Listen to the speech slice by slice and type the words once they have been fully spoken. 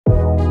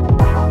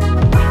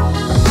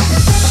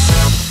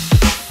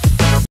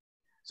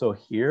So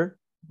here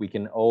we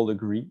can all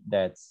agree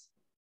that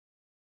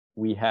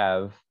we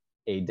have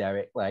a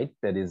direct light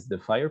that is the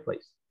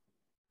fireplace.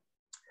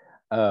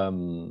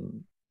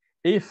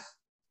 If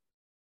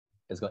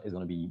it's going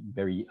to be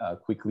very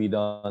quickly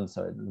done,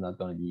 so it's not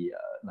going to be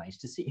nice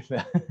to see.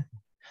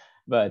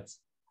 But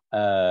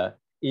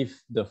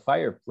if the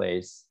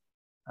fireplace,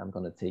 I'm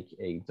going to take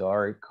a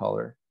dark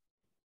color,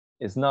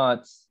 is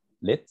not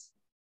lit,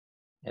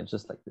 and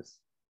just like this,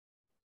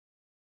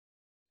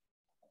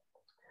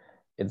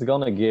 it's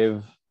going to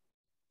give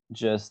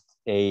just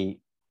a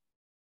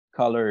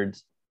colored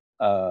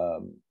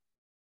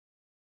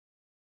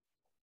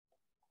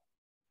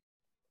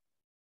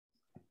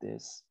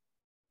this.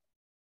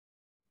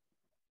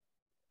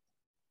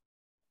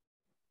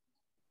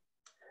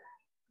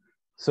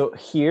 So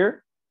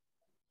here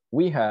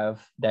we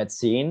have that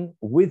scene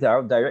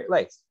without direct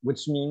lights,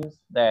 which means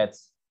that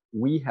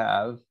we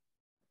have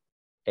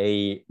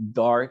a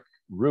dark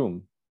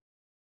room.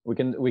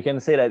 We can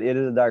say that it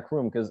is a dark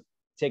room because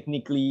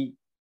technically,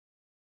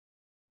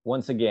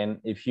 once again,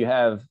 if you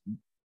have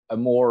a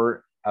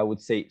more, I would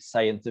say,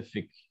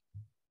 scientific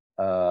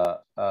in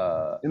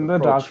the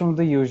dark room,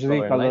 they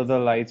usually color the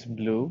lights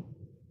blue,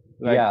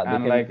 like, yeah,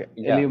 and like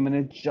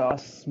illuminate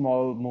just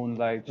small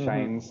moonlight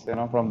shines, you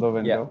know, from the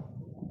window.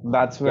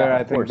 That's where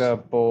I think the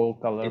Poe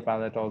color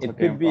palette also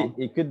came from.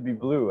 It could be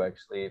blue,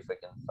 actually, if I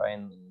can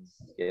find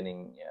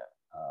getting,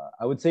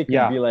 I would say it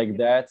could be like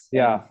that.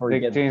 Yeah,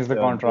 they change the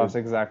contrast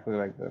exactly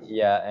like this.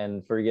 Yeah,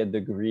 and forget the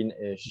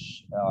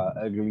greenish,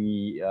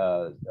 ugly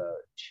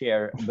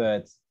chair,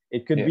 but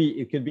it could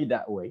be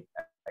that way,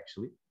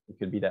 actually. It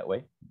could be that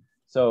way.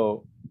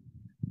 So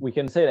we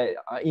can say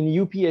that in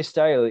UPA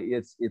style,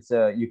 it's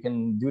you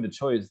can do the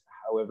choice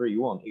however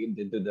you want.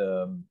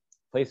 The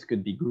place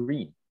could be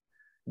green.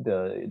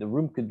 The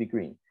room could be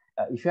green.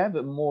 If you have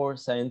a more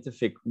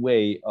scientific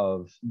way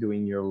of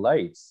doing your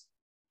lights,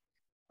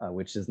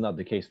 which is not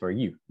the case for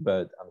you,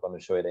 but I'm going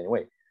to show it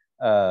anyway,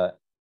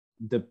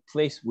 the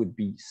place would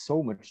be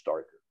so much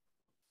darker,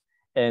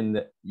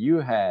 and you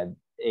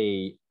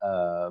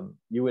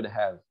would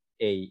have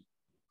a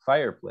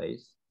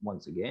fireplace,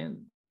 once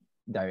again,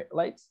 direct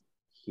lights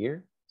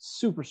here,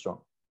 super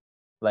strong,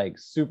 like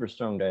super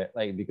strong direct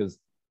light, because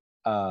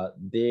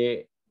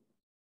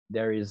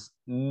there is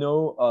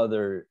no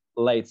other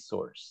light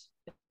source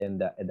in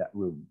that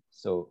room.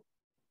 So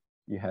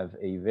you have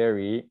a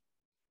very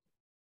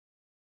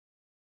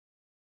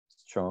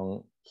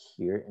strong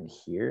here and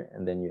here,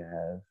 and then you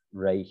have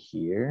right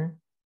here,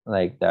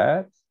 like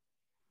that,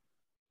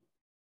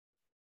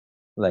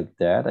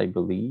 I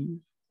believe,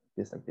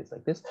 this, like this,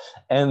 like this,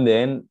 and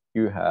then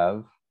you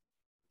have,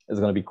 it's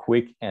going to be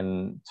quick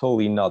and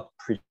totally not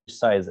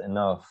precise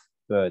enough,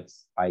 but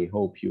I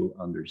hope you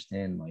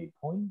understand my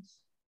points.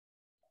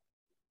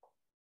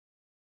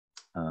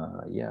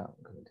 Yeah,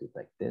 I'm going to do it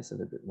like this, a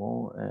little bit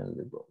more, and a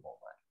little bit more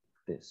like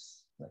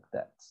this, like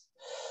that.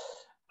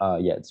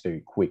 Yeah, it's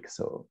very quick,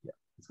 so yeah,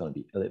 it's going to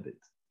be a little bit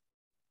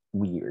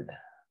weird.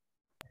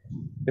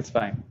 It's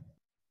fine.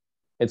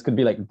 It could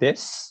be like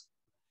this.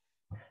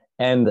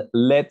 And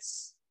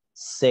let's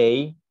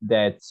say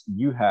that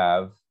you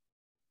have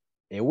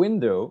a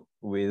window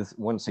with,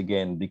 once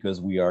again,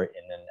 because we are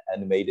in an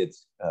animated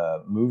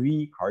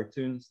movie,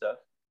 cartoon stuff,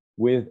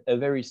 with a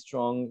very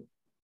strong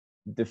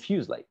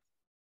diffuse light.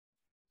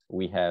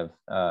 We have,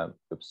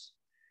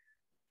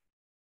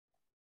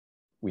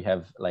 we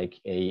have like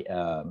a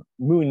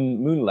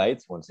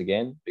moonlight, once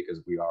again,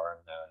 because we are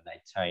in a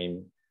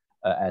nighttime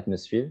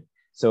atmosphere.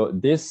 So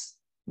this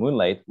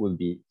moonlight will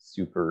be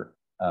super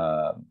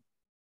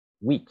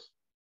weak,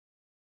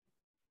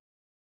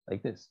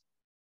 like this.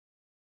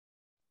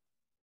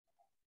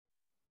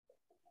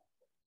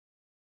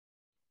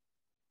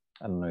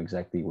 I don't know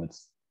exactly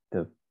what's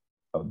the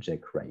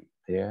object right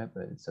there,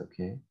 but it's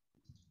okay.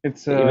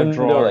 It's a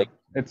drawer. Like,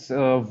 it's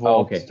a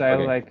vault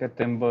style, like a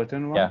Tim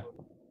Burton one. Yeah.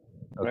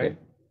 Okay. Right?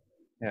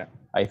 Yeah.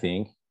 I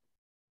think.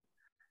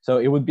 So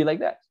it would be like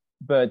that,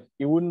 but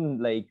it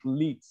wouldn't like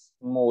leak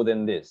more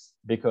than this,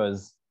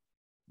 because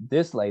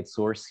this light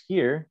source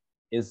here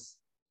is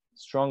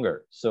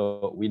stronger.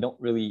 So we don't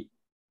really,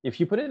 if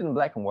you put it in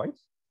black and white,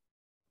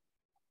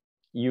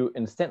 you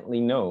instantly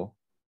know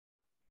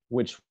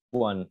which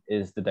one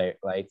is the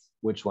direct light,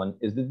 which one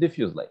is the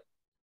diffuse light.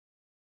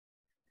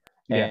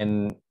 Yeah.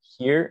 And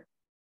here,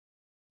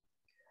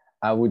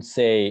 I would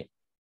say,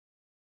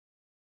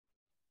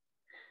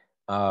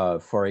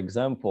 for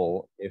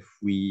example, if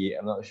we,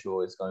 I'm not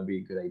sure it's going to be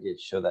a good idea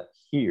to show that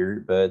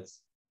here, but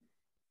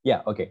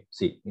yeah, okay,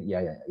 see,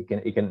 yeah, it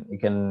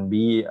can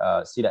be,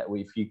 see that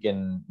if you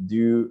can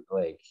do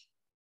like,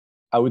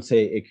 I would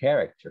say a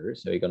character,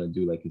 so you're going to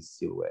do like a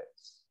silhouette.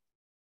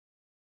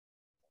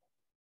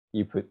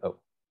 You put,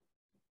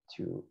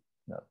 too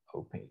not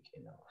opaque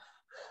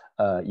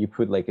enough. You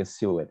put like a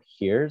silhouette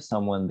here,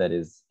 someone that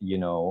is, you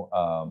know,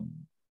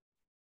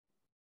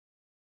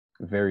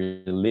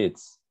 very lit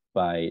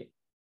by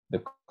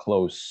the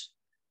close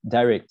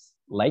direct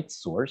light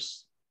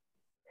source.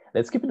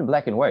 Let's keep it in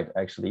black and white,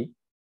 actually,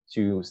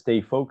 to stay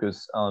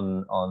focused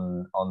on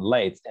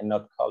lights and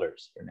not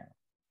colors for now.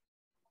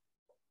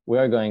 we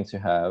are going to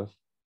have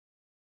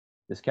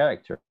this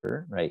character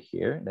right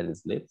here that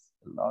is lit.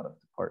 A lot of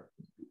the part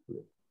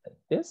lit like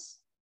this,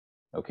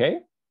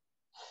 okay?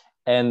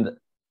 And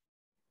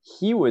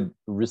he would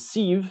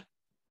receive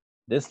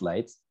this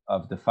light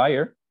of the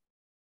fire,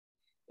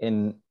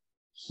 and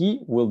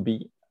he will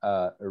be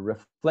a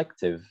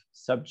reflective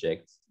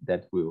subject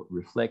that will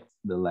reflect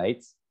the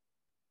light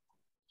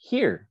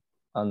here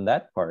on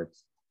that part,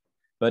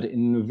 but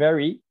in a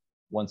very,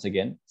 once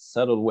again,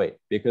 subtle way,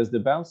 because the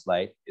bounce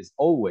light is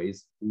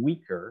always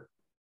weaker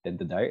than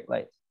the direct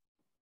light.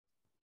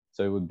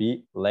 So it would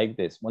be like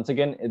this. Once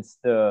again, it's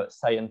the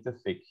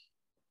scientific,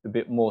 a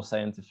bit more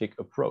scientific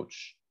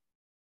approach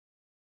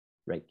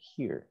right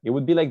here. It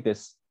would be like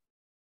this,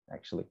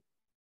 actually.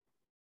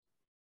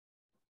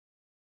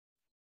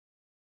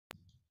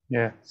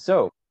 Yeah.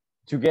 So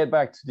to get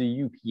back to the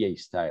UPA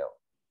style,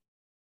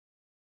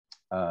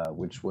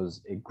 which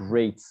was a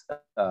great,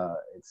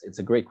 it's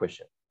a great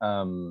question.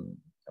 I'm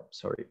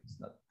sorry, it's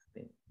not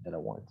the thing that I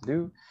wanted to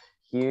do.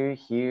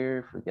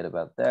 Here, forget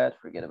about that.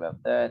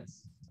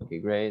 Okay,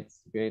 great,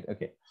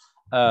 okay.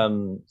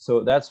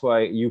 So that's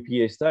why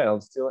UPA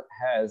style still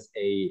has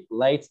a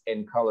light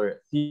and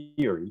color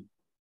theory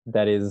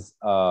that is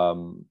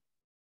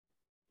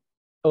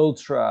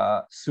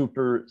ultra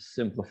super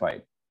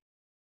simplified.